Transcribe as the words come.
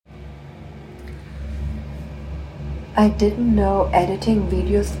I didn't know editing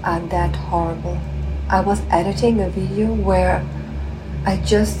videos are that horrible. I was editing a video where I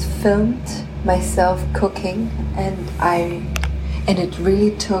just filmed myself cooking and it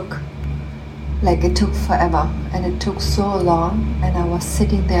really took forever and it took so long, and I was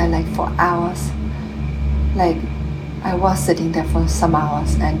sitting there like for hours. Like I was sitting there for some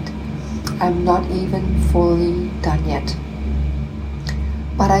hours and I'm not even fully done yet.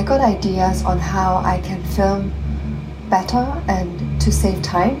 But I got ideas on how I can film better and to save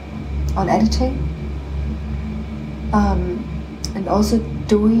time on editing. And also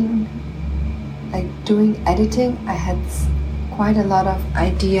doing editing, I had quite a lot of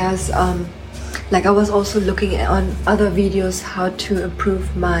ideas. I was also looking on other videos how to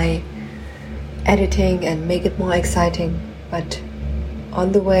improve my editing and make it more exciting. But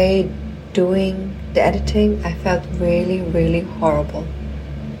on the way doing the editing, I felt really, really horrible.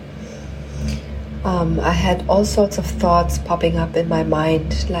 I had all sorts of thoughts popping up in my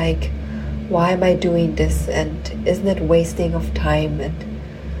mind, like, why am I doing this, and isn't it wasting of time? And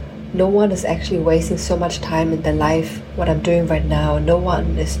no one is actually wasting so much time in their life, what I'm doing right now. No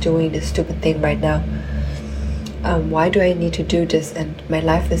one is doing this stupid thing right now. Why do I need to do this? And my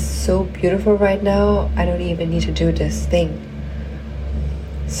life is so beautiful right now, I don't even need to do this thing.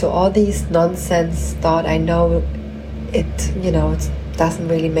 So all these nonsense thought, I know it doesn't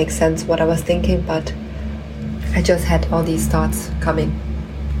really make sense what I was thinking, but I just had all these thoughts coming.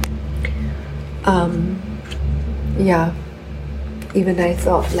 Even I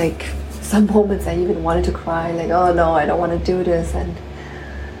thought, like, some moments I even wanted to cry, like, oh no, I don't want to do this, and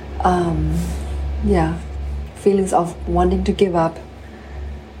feelings of wanting to give up,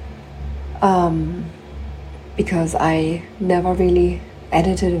 because I never really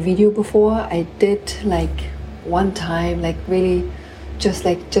edited a video before. I did like one time, like really just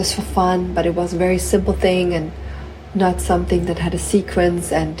for fun, but it was a very simple thing and not something that had a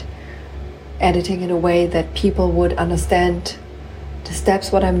sequence, and editing in a way that people would understand the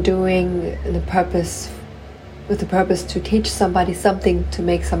steps, what I'm doing, and with the purpose to teach somebody something, to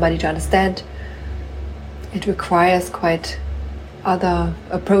make somebody to understand. It requires quite other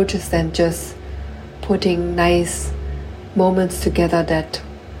approaches than just putting nice moments together that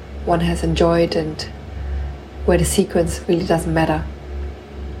one has enjoyed and where the sequence really doesn't matter.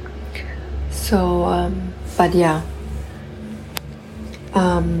 So,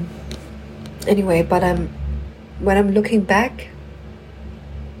 when I'm looking back,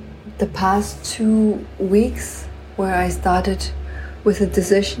 the past 2 weeks where I started with a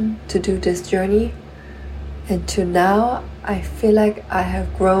decision to do this journey, and to now, I feel like I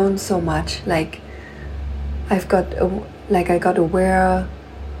have grown so much. Like I got aware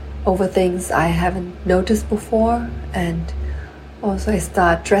over things I haven't noticed before, and also I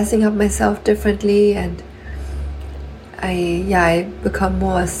start dressing up myself differently, and I become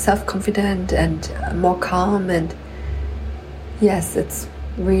more self-confident and more calm, and yes, it's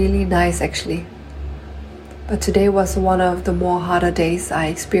really nice actually. But today was one of the more harder days I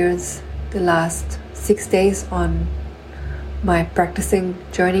experienced the last 6 days on my practicing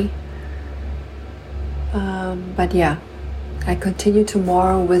journey. I continue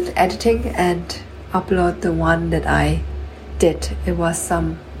tomorrow with editing and upload the one that I did. It was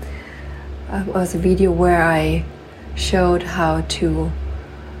a video where I showed how to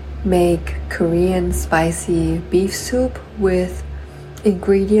make Korean spicy beef soup with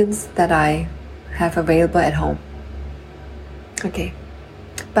ingredients that I have available at home. Okay,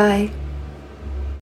 bye.